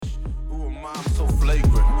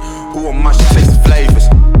Who am I? She tastes the flavors.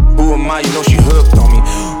 Who am I? You know she hooked on me.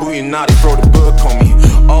 Who you not? They throw the book on me.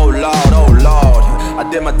 Oh Lord, oh Lord. I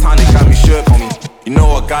did my time, they got me shook on me. You know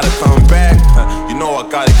I gotta come back. You know I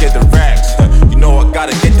gotta get the racks.